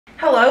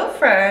Hello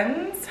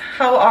friends,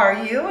 how are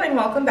you? And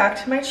welcome back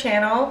to my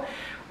channel.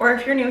 Or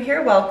if you're new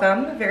here,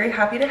 welcome. Very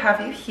happy to have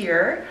you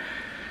here.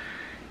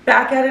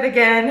 Back at it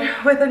again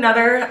with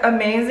another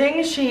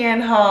amazing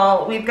SHEIN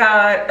haul. We've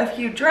got a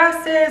few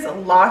dresses,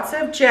 lots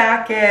of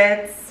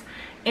jackets,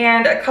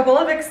 and a couple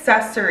of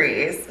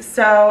accessories.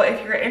 So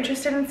if you're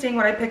interested in seeing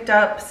what I picked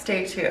up,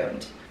 stay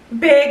tuned.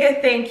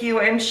 Big thank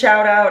you and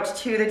shout out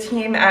to the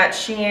team at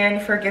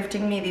SHEIN for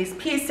gifting me these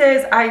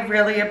pieces. I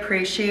really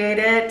appreciate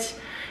it.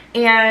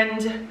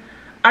 And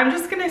I'm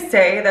just gonna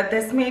say that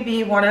this may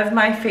be one of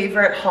my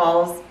favorite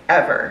hauls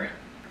ever.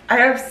 I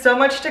have so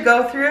much to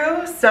go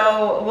through,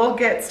 so we'll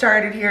get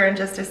started here in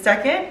just a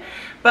second.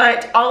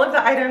 But all of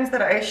the items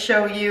that I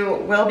show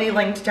you will be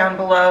linked down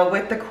below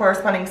with the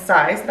corresponding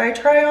size that I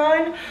try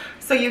on,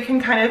 so you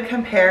can kind of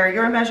compare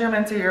your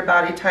measurements or your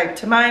body type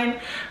to mine.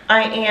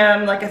 I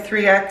am like a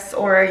 3X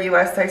or a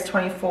US size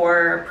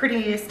 24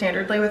 pretty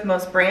standardly with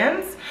most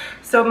brands.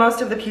 So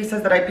most of the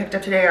pieces that I picked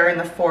up today are in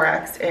the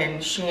 4X in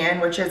SHEIN,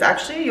 which is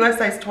actually a US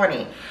size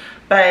 20.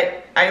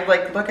 But I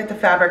look at the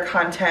fabric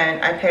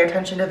content, I pay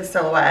attention to the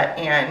silhouette,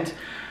 and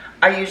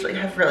I usually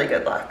have really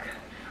good luck.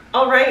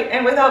 All right,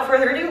 and without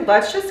further ado,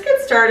 let's just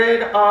get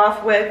started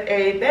off with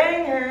a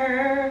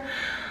banger.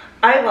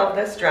 I love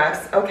this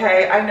dress,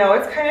 okay? I know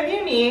it's kind of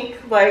unique.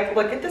 Like,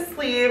 look at the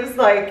sleeves,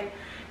 like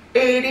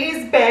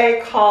 80s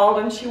bae called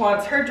and she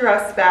wants her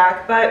dress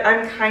back, but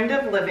I'm kind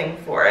of living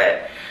for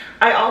it.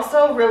 I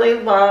also really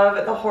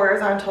love the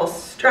horizontal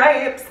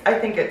stripes. I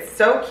think it's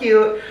so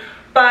cute,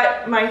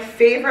 but my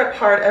favorite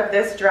part of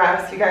this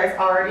dress, you guys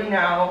already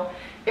know,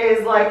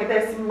 is like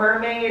this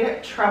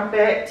mermaid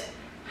trumpet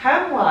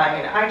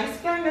hemline. I just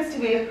find this to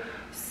be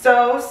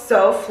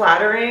so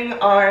flattering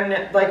on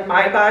like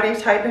my body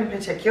type in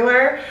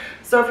particular.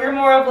 So if you're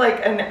more of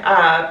like an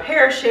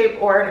pear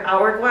shape or an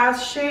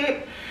hourglass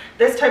shape,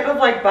 this type of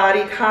like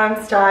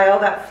bodycon style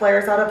that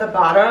flares out at the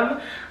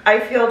bottom, I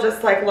feel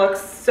just like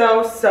looks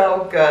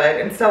so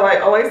good. And so I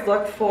always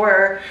look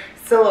for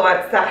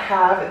silhouettes that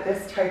have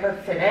this type of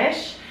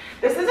finish.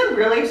 This is a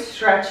really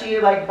stretchy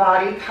like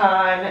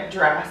bodycon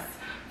dress.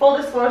 Full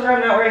disclosure,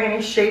 I'm not wearing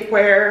any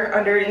shapewear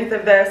underneath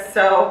of this,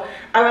 so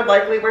I would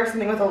likely wear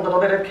something with a little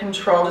bit of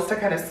control just to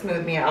kind of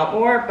smooth me out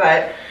more,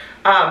 but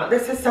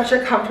this is such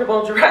a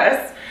comfortable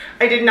dress.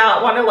 I did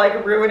not want to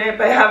like ruin it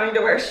by having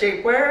to wear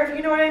shapewear, if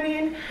you know what I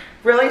mean.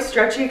 Really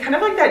stretchy, kind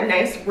of like that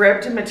nice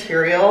ribbed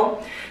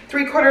material.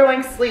 3/4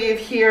 length sleeve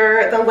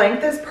here. The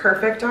length is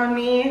perfect on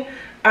me.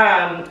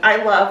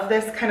 I love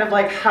this kind of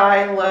like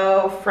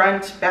high-low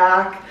front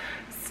back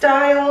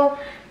style.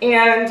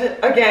 And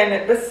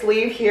again, the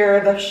sleeve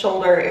here, the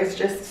shoulder is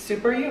just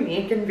super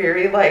unique and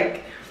very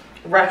like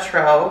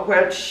retro,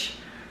 which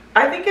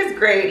I think is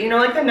great. You know,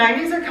 like the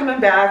 90s are coming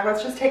back.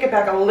 Let's just take it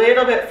back a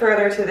little bit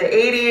further to the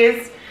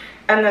 80s,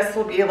 and this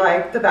will be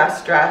like the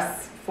best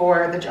dress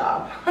for the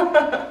job.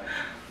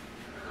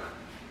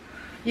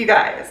 You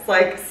guys,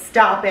 like,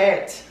 stop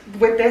it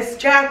with this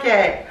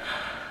jacket.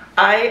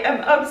 I am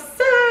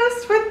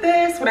obsessed with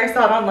this. When I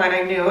saw it online,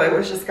 I knew it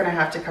was just gonna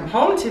have to come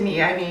home to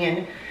me. I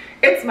mean,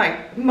 it's my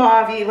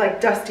mauve-y,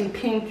 like dusty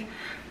pink,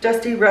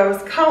 dusty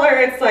rose color.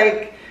 It's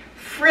like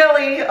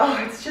frilly.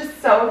 Oh, it's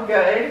just so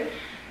good.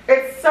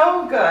 It's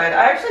so good.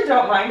 I actually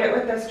don't mind it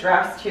with this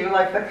dress too.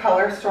 Like the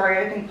color story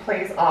I think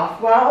plays off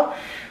well.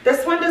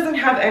 This one doesn't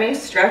have any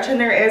stretch, and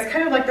there is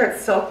kind of like that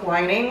silk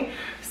lining.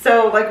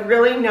 So like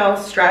really no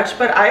stretch,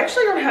 but I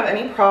actually don't have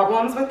any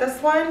problems with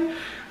this one.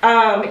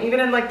 Even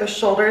in like the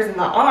shoulders and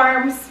the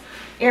arms.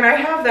 And I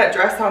have that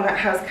dress on that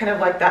has kind of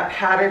like that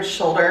padded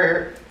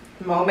shoulder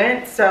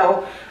moment,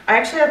 so I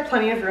actually have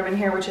plenty of room in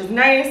here, which is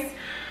nice.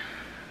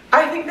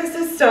 I think this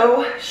is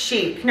so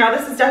chic. Now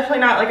this is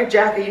definitely not like a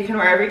jacket you can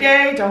wear every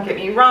day, don't get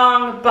me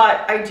wrong,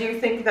 but I do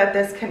think that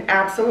this can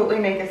absolutely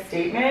make a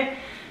statement.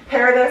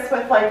 Pair this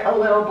with like a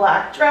little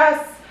black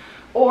dress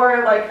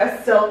or like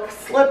a silk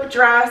slip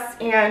dress,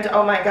 and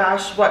oh my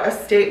gosh, what a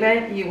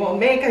statement you will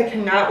make. I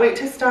cannot wait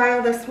to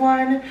style this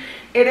one.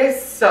 It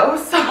is so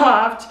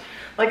soft.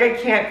 Like I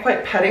can't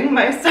quit petting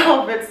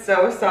myself, it's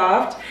so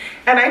soft.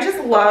 And I just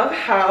love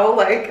how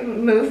like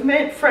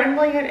movement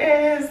friendly it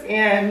is,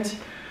 and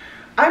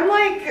I'm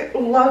like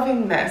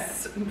loving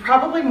this,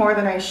 probably more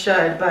than I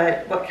should,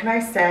 but what can I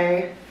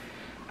say?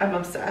 I'm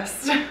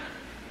obsessed.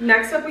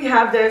 Next up we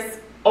have this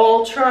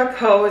ultra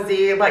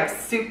cozy, like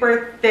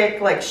super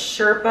thick, like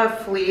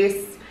Sherpa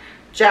fleece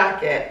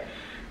jacket.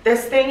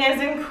 This thing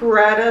is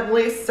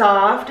incredibly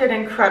soft and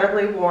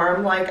incredibly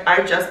warm. Like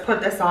I just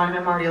put this on and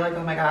I'm already like,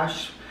 oh my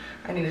gosh,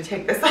 I need to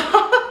take this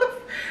off.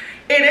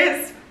 It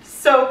is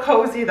so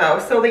cozy though.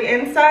 So the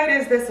inside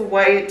is this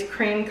white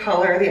cream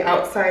color. The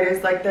outside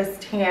is like this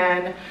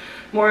tan,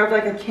 more of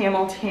like a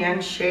camel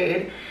tan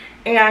shade.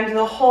 And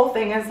the whole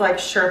thing is like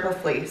Sherpa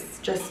fleece.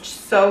 Just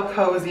so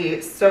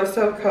cozy,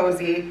 so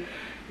cozy.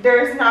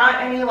 There's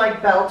not any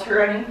like belt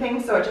or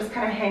anything, so it just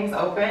kind of hangs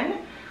open,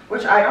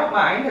 which I don't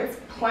mind. It's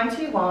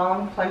plenty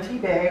long, plenty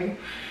big.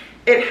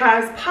 It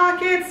has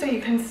pockets so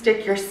you can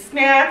stick your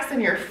snacks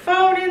and your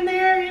phone in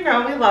there. You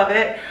know, we love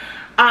it.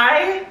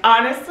 I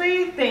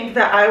honestly think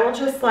that I will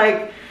just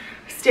like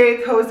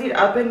stay cozied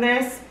up in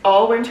this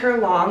all winter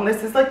long.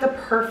 This is like the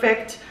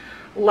perfect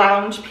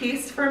lounge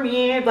piece for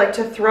me, like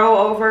to throw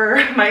over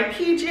my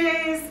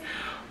PJs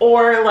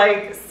or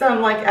like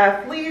some like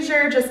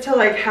athleisure, just to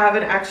like have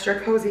an extra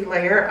cozy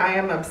layer. I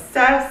am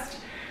obsessed.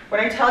 When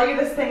I tell you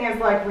this thing is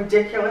like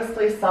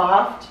ridiculously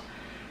soft,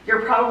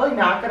 you're probably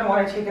not going to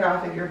want to take it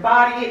off of your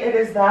body. It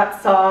is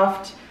that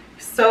soft,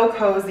 so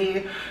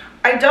cozy.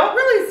 I don't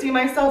really see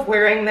myself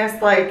wearing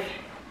this like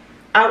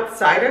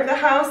outside of the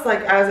house,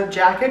 like as a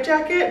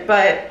jacket,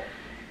 but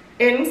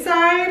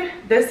inside,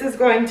 this is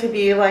going to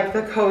be like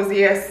the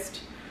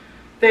coziest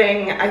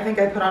thing I think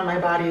I put on my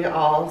body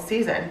all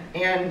season,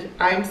 and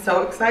I'm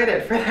so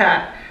excited for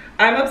that.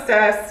 I'm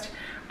obsessed.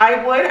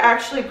 I would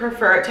actually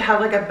prefer it to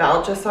have like a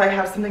belt just so I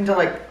have something to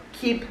like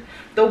keep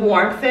the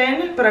warmth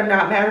in, but I'm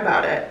not mad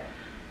about it.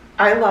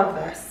 I love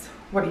this.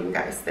 What do you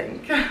guys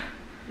think?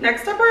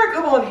 Next up are a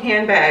couple of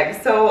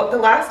handbags. So the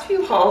last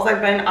few hauls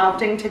I've been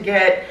opting to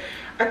get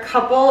a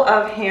couple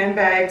of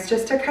handbags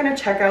just to kind of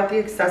check out the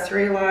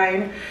accessory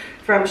line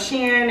from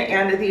SHEIN,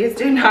 and these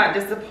do not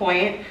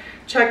disappoint.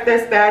 Check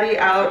this baddie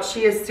out.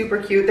 She is super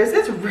cute. This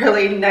is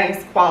really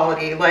nice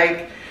quality.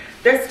 Like,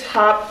 this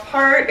top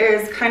part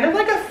is kind of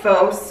like a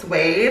faux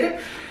suede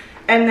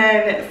and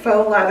then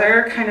faux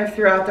leather kind of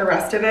throughout the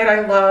rest of it.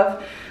 I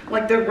love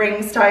like the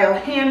ring style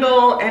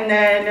handle, and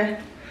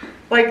then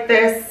like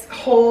this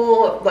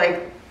whole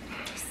like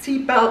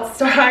seatbelt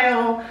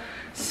style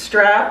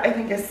strap I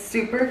think is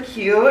super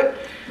cute.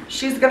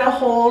 She's gonna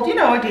hold, you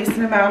know, a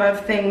decent amount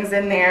of things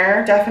in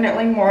there.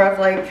 Definitely more of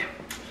like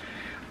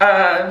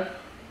a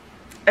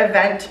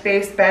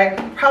event-based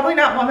bag. Probably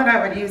not one that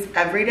I would use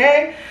every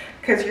day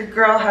because your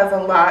girl has a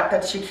lot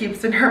that she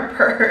keeps in her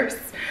purse.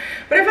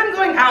 But if I'm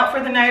going out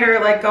for the night or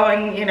like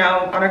going, you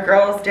know, on a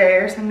girl's day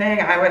or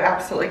something, I would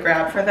absolutely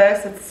grab for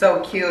this. It's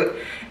so cute.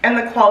 And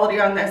the quality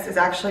on this is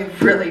actually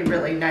really,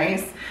 really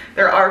nice.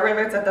 There are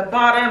rivets at the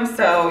bottom,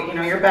 so, you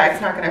know, your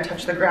bag's not gonna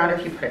touch the ground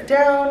if you put it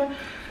down.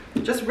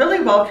 Just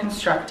really well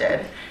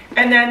constructed.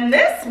 And then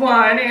this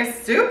one is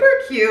super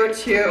cute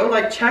too.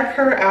 Like, check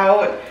her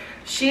out.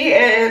 She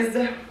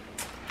is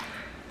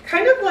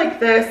kind of like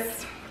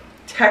this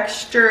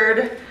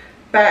textured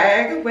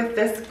bag with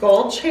this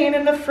gold chain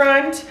in the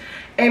front,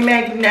 a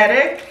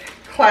magnetic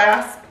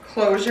clasp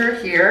closure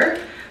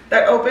here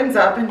that opens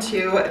up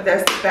into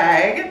this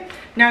bag.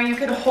 Now you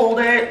can hold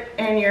it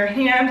in your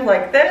hand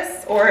like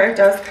this, or it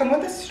does come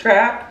with a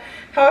strap.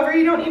 However,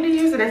 you don't need to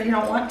use it if you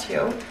don't want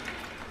to.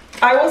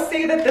 I will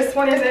say that this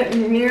one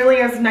isn't nearly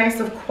as nice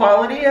of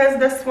quality as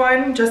this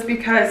one, just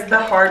because the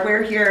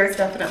hardware here is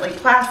definitely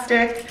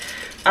plastic.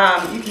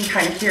 You can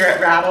kind of hear it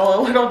rattle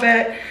a little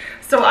bit.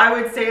 So I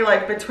would say,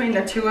 like, between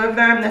the two of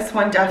them, this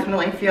one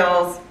definitely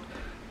feels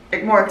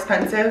more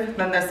expensive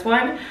than this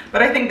one.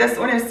 But I think this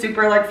one is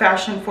super like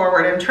fashion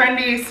forward and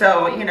trendy,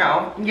 so, you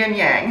know, yin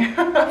yang.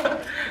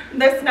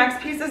 This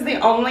next piece is the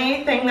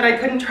only thing that I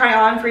couldn't try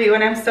on for you,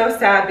 and I'm so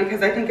sad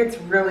because I think it's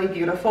really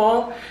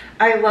beautiful.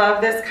 I love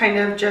this kind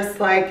of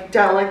just like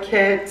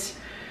delicate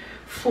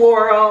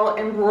floral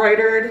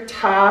embroidered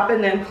top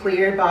and then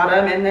pleated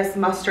bottom in this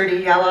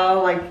mustardy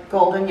yellow, like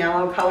golden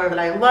yellow color that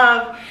I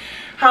love.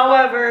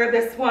 However,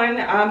 this one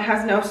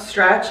has no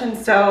stretch, and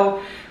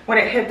so when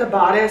it hit the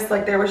bodice,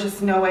 like, there was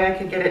just no way I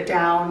could get it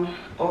down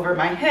over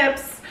my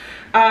hips,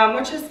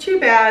 which is too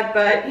bad,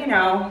 but you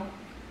know,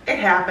 it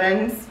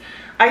happens.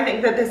 I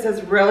think that this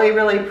is really,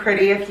 really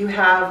pretty if you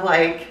have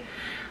like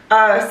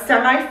a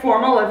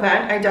semi-formal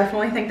event. I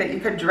definitely think that you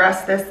could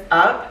dress this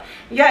up,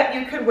 yet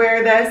you could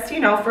wear this, you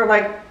know, for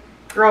like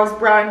girls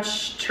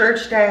brunch,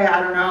 church day,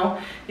 I don't know.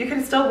 You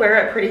can still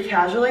wear it pretty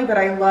casually, but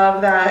I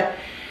love that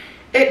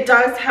it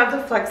does have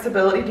the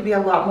flexibility to be a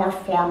lot more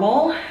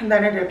formal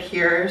than it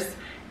appears.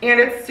 And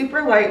it's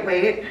super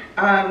lightweight,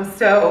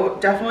 so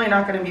definitely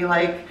not going to be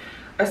like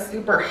a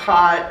super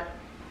hot,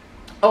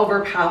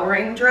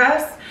 overpowering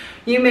dress.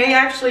 You may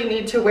actually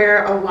need to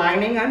wear a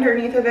lining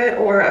underneath of it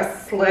or a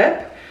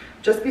slip,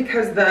 just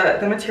because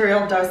the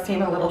material does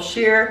seem a little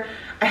sheer.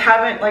 I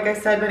haven't, like I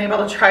said, been able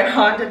to try it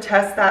on to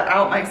test that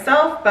out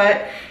myself,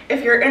 but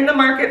if you're in the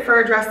market for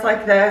a dress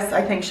like this,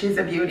 I think she's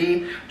a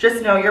beauty.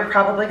 Just know you're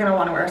probably going to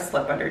want to wear a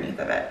slip underneath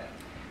of it.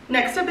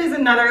 Next up is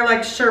another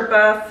like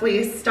Sherpa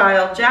fleece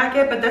style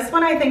jacket, but this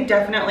one I think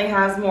definitely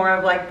has more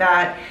of like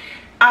that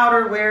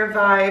outerwear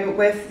vibe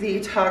with the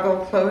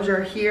toggle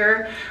closure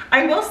here.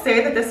 I will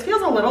say that this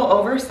feels a little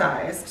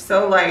oversized.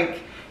 So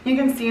like you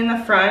can see in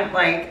the front,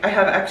 like I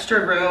have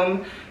extra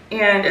room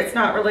and it's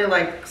not really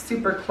like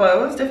super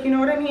closed, if you know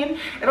what I mean.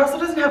 It also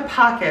doesn't have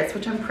pockets,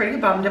 which I'm pretty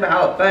bummed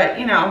about, but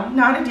you know,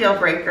 not a deal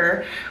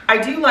breaker. I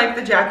do like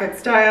the jacket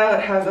style.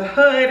 It has a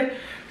hood.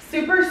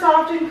 Super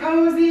soft and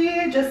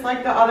cozy, just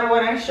like the other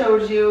one I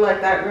showed you,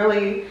 like that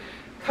really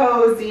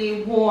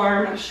cozy,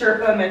 warm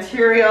Sherpa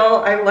material.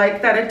 I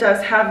like that it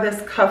does have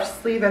this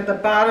cuff sleeve at the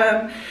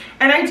bottom,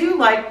 and I do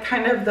like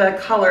kind of the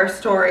color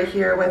story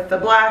here with the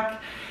black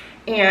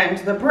and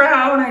the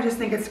brown. I just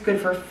think it's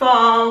good for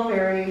fall,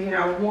 very, you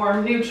know,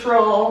 warm,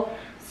 neutral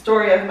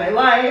story of my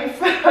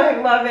life. I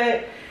love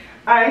it.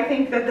 I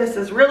think that this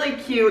is really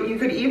cute. You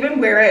could even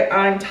wear it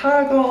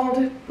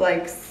untoggled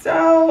like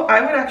so.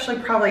 I would actually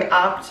probably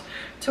opt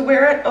to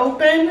wear it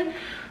open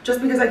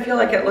just because I feel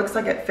like it looks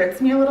like it fits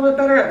me a little bit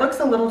better. It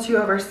looks a little too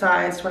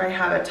oversized when I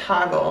have it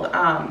toggled.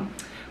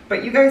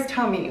 But you guys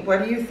tell me,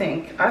 what do you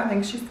think? I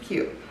think she's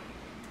cute.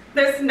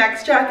 This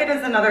next jacket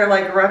is another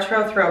like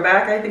retro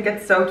throwback. I think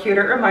it's so cute.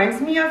 It reminds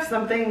me of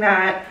something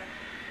that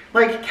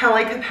like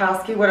Kelly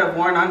Kapowski would have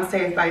worn on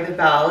Saved by the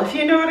Bell, if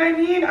you know what I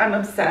mean. I'm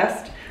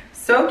obsessed.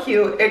 So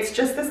cute. It's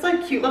just this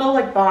like cute little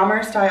like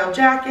bomber style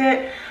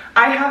jacket.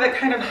 I have it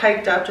kind of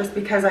hiked up just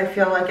because I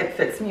feel like it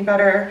fits me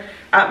better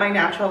at my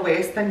natural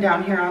waist than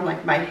down here on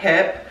like my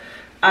hip.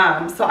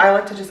 So I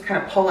like to just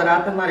kind of pull it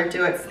up and let it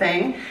do its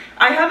thing.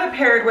 I have it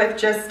paired with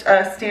just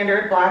a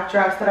standard black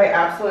dress that I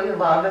absolutely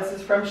love. This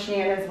is from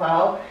SHEIN as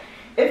well.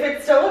 If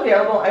it's still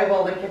available, I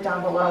will link it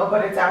down below,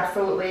 but it's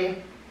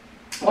absolutely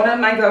one of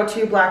my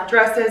go-to black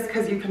dresses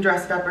because you can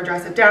dress it up or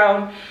dress it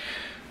down.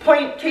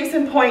 Case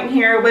in point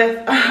here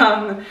with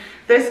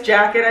this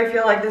jacket, I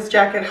feel like this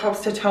jacket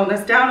helps to tone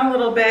this down a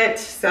little bit,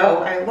 so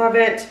I love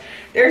it.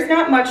 There's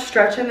not much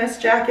stretch in this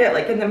jacket,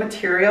 like in the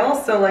material,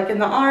 so like in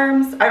the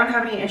arms, I don't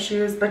have any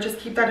issues, but just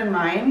keep that in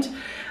mind.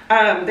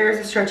 There's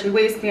a stretchy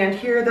waistband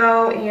here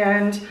though,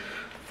 and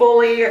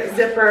fully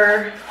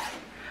zipper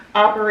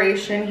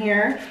operation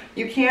here.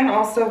 You can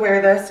also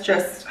wear this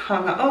just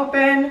hung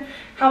open.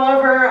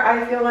 However,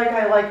 I feel like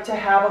I like to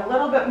have a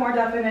little bit more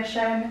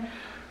definition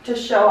to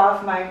show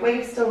off my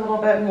waist a little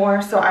bit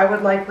more, so I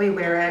would likely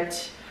wear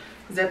it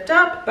zipped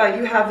up, but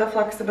you have the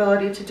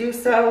flexibility to do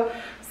so.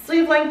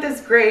 Sleeve length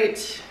is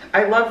great.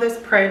 I love this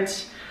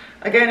print.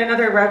 Again,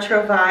 another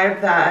retro vibe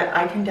that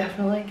I can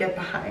definitely get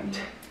behind.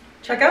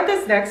 Check out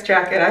this next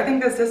jacket. I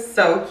think this is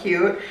so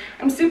cute.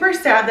 I'm super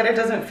sad that it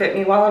doesn't fit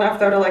me well enough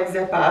though to like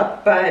zip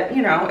up, but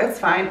you know, it's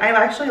fine. I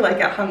actually like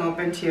it hung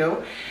open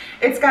too.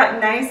 It's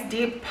got nice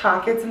deep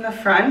pockets in the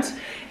front,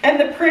 and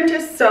the print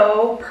is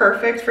so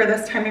perfect for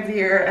this time of the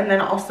year and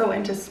then also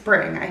into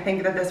spring. I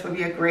think that this would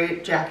be a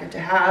great jacket to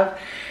have.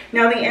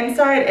 Now the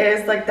inside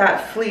is like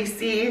that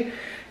fleecy,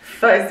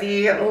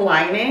 fuzzy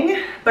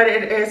lining, but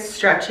it is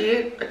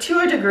stretchy to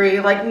a degree,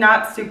 like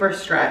not super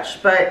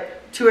stretch, but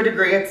to a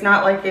degree. It's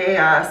not like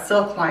a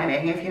silk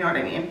lining, if you know what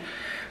I mean.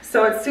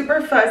 So it's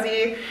super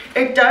fuzzy.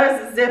 It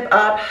does zip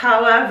up,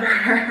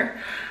 however,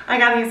 I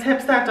got these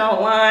hips that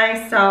don't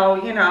lie,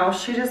 so you know,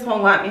 she just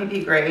won't let me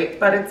be great,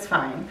 but it's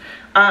fine.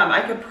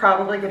 I could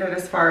probably get it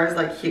as far as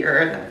like here,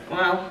 and then,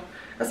 well,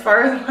 as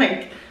far as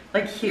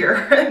like here,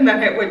 and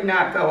then it would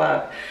not go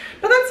up.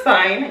 But that's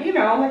fine, you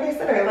know, like I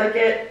said, I like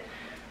it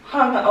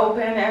hung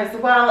open as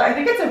well. I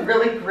think it's a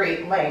really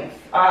great length,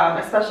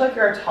 especially if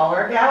you're a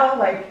taller gal.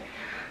 Like,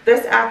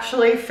 this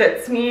actually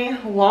fits me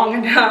long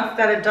enough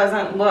that it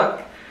doesn't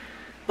look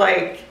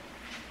like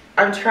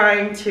I'm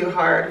trying too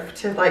hard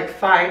to like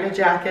find a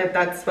jacket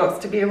that's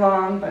supposed to be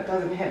long but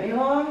doesn't hit me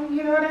long,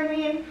 you know what I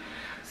mean?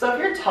 So if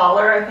you're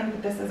taller, I think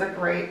that this is a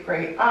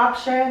great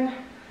option.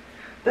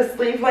 The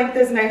sleeve length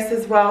is nice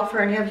as well for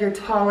any of your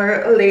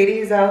taller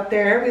ladies out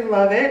there. We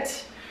love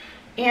it.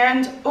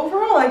 And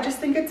overall, I just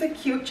think it's a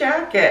cute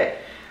jacket.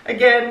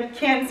 Again,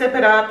 can't zip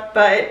it up,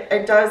 but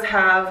it does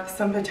have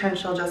some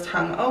potential just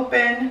hung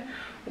open.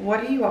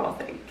 What do you all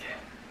think?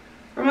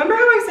 Remember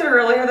how I said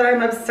earlier that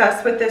I'm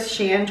obsessed with this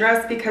SHEIN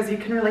dress because you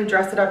can really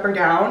dress it up or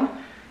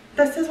down?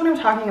 This is what I'm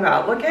talking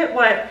about. Look at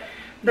what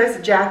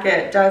this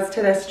jacket does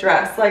to this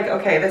dress. Like,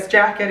 okay, this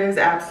jacket is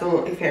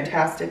absolutely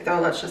fantastic though.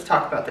 Let's just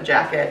talk about the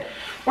jacket.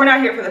 We're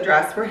not here for the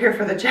dress, we're here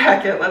for the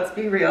jacket, let's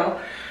be real.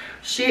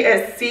 She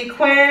is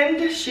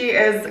sequined, she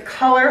is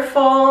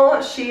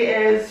colorful, she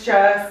is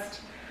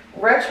just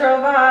retro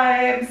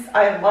vibes.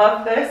 I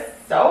love this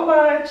so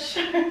much.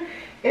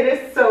 It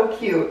is so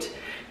cute.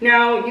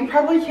 Now, you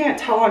probably can't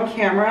tell on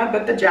camera,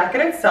 but the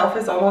jacket itself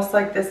is almost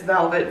like this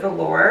velvet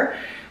velour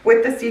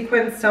with the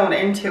sequins sewn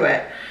into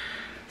it.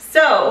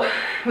 So,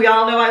 we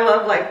all know I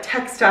love like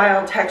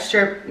textile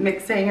texture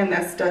mixing, and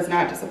this does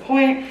not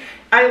disappoint.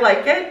 I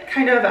like it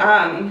kind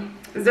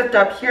of zipped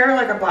up here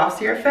like a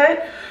blousier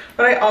fit,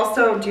 but I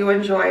also do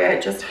enjoy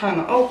it just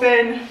hung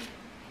open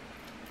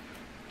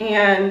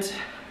and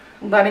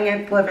letting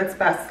it live its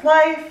best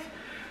life.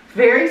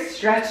 Very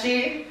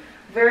stretchy.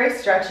 Very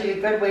stretchy,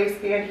 good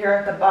waistband here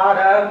at the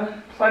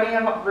bottom, plenty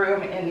of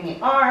room in the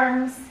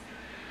arms.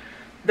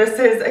 This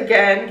is,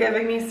 again,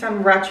 giving me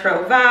some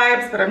retro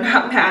vibes, but I'm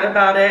not mad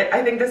about it.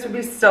 I think this would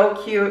be so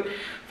cute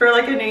for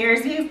like a New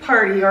Year's Eve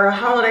party or a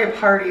holiday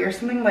party or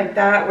something like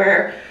that,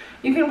 where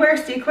you can wear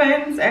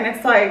sequins and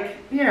it's like,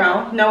 you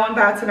know, no one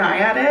bats an eye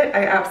at it.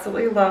 I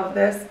absolutely love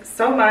this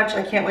so much.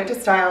 I can't wait to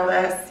style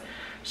this.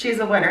 She's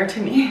a winner to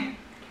me.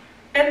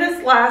 And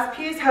this last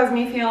piece has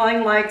me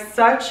feeling like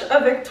such a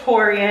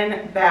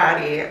Victorian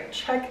baddie.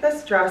 Check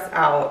this dress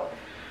out.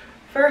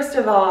 First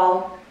of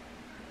all,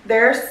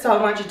 there's so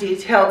much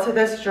detail to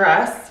this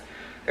dress.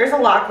 There's a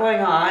lot going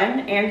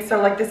on, and so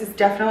like this is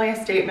definitely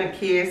a statement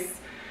piece.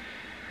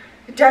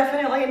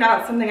 Definitely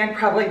not something I'd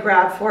probably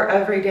grab for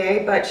every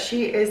day, but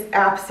she is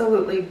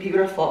absolutely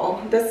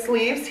beautiful. The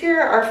sleeves here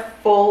are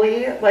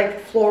fully like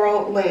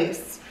floral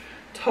lace.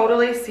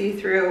 totally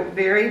see-through,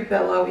 very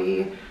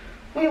billowy.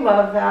 We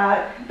love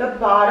that. The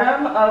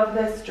bottom of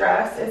this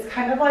dress is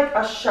kind of like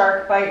a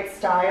shark bite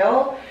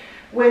style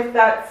with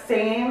that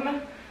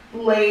same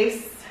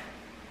lace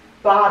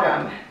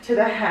bottom to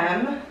the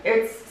hem.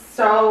 It's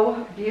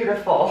so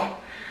beautiful.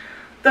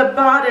 The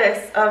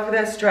bodice of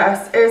this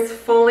dress is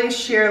fully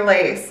sheer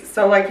lace.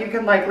 So like you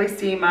can likely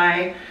see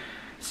my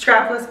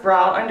strapless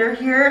bra under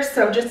here.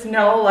 So just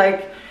know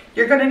like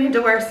you're gonna need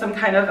to wear some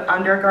kind of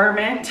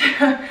undergarment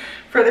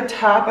for the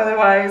top.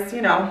 Otherwise,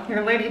 you know,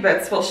 your lady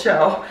bits will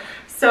show.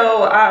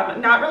 So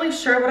not really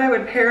sure what I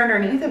would pair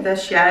underneath of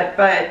this yet,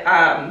 but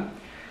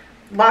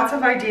lots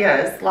of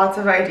ideas, lots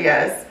of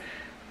ideas.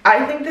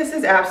 I think this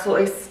is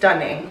absolutely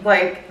stunning.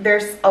 Like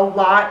there's a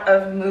lot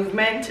of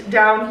movement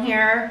down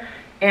here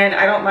and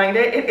I don't mind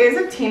it. It is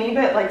a teeny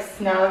bit like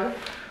snug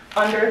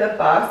under the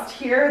bust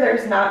here.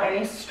 There's not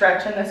any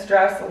stretch in this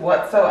dress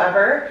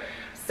whatsoever.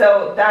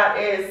 So that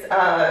is,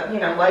 you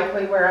know,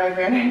 likely where I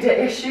ran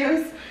into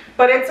issues,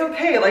 but it's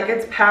okay. Like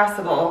it's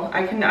passable.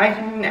 I can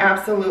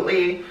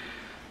absolutely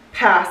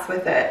pass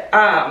with it.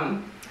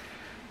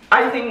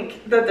 I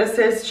think that this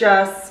is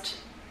just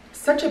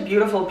such a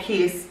beautiful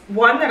piece.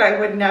 One that I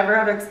would never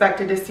have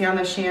expected to see on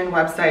the SHEIN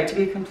website, to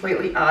be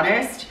completely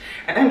honest.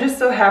 And I'm just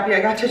so happy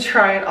I got to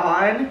try it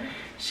on.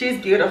 She's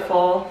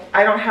beautiful.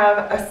 I don't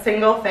have a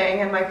single thing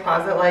in my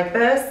closet like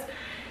this.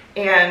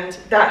 And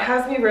that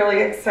has me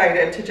really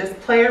excited to just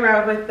play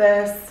around with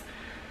this.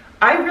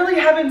 I really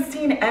haven't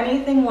seen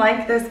anything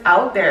like this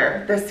out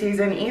there this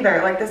season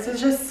either. Like this is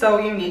just so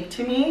unique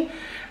to me.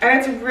 And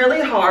it's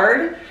really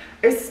hard,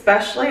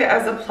 especially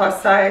as a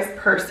plus size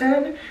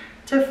person,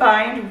 to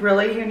find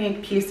really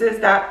unique pieces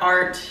that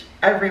aren't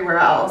everywhere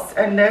else.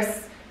 And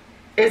this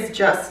is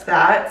just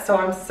that. So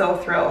I'm so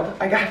thrilled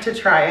I got to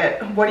try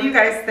it. What do you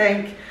guys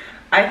think?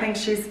 I think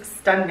she's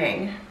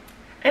stunning.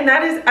 And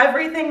that is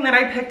everything that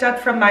I picked up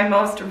from my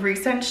most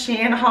recent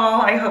SHEIN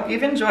haul. I hope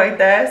you've enjoyed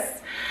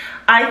this.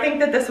 I think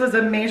that this was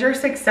a major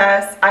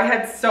success. I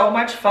had so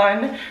much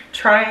fun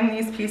trying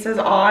these pieces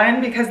on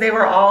because they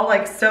were all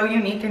like so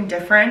unique and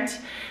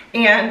different,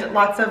 and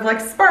lots of like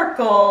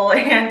sparkle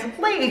and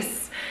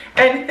lace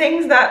and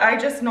things that I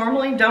just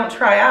normally don't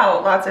try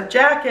out. Lots of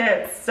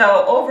jackets.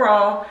 So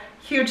overall,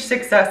 huge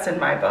success in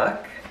my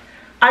book.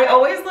 I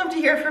always love to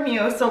hear from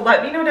you, so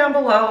let me know down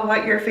below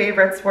what your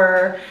favorites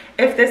were,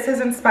 if this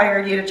has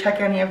inspired you to check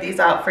any of these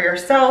out for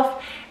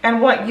yourself,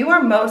 and what you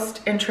are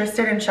most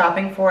interested in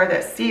shopping for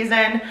this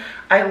season.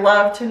 I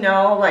love to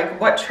know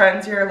like what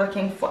trends you're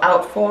looking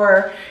out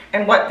for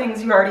and what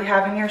things you already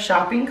have in your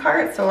shopping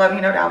cart, so let me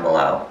know down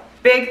below.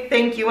 Big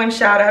thank you and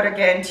shout out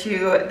again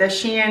to the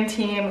SHEIN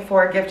team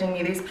for gifting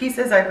me these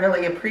pieces. I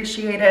really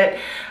appreciate it.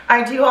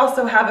 I do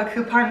also have a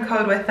coupon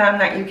code with them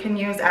that you can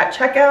use at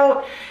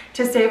checkout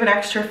to save an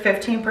extra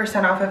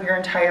 15% off of your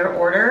entire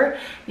order.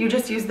 You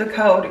just use the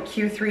code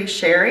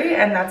Q3Sherry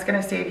and that's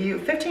gonna save you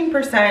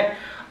 15%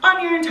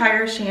 on your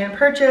entire SHEIN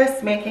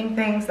purchase, making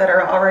things that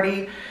are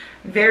already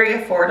very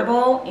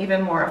affordable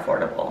even more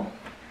affordable.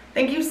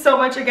 Thank you so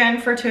much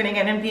again for tuning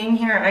in and being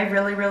here. I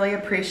really, really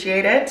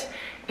appreciate it.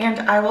 And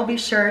I will be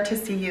sure to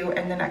see you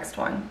in the next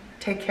one.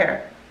 Take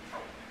care.